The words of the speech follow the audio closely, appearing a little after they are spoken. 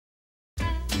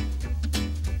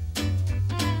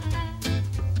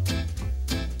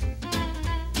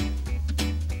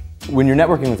When you're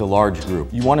networking with a large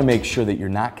group, you want to make sure that you're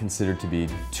not considered to be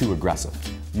too aggressive.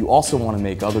 You also want to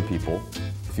make other people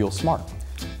feel smart.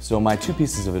 So my two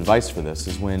pieces of advice for this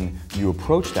is when you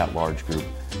approach that large group,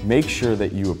 make sure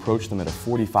that you approach them at a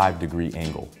 45-degree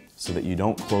angle so that you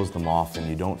don't close them off and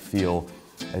you don't feel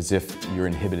as if you're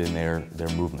inhibiting their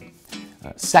movement.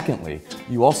 Secondly,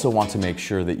 you also want to make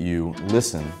sure that you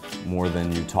listen more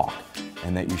than you talk,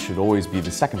 and that you should always be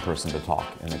the second person to talk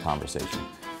in the conversation,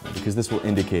 because this will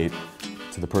indicate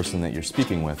to the person that you're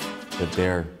speaking with that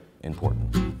they're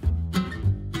important.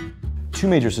 Two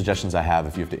major suggestions I have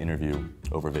if you have to interview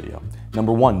over video.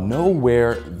 Number one, know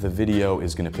where the video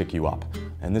is going to pick you up.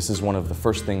 And this is one of the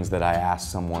first things that I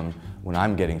ask someone when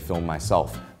I'm getting filmed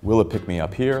myself. Will it pick me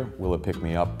up here? Will it pick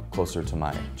me up closer to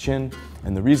my chin?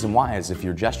 And the reason why is if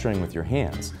you're gesturing with your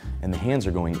hands and the hands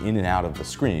are going in and out of the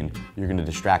screen, you're going to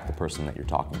distract the person that you're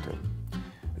talking to.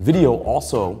 Video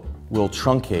also will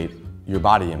truncate your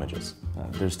body images.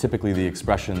 There's typically the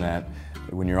expression that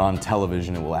when you're on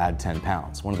television, it will add 10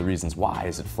 pounds. One of the reasons why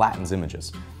is it flattens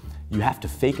images. You have to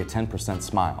fake a 10%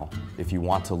 smile if you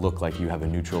want to look like you have a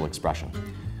neutral expression.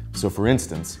 So for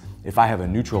instance, if I have a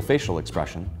neutral facial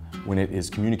expression, when it is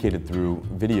communicated through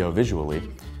video visually,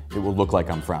 it will look like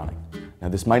I'm frowning. Now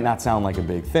this might not sound like a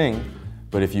big thing,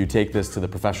 but if you take this to the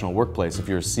professional workplace, if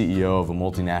you're a CEO of a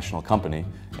multinational company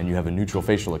and you have a neutral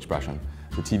facial expression,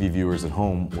 the TV viewers at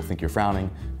home will think you're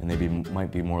frowning and they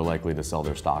might be more likely to sell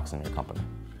their stocks in your company.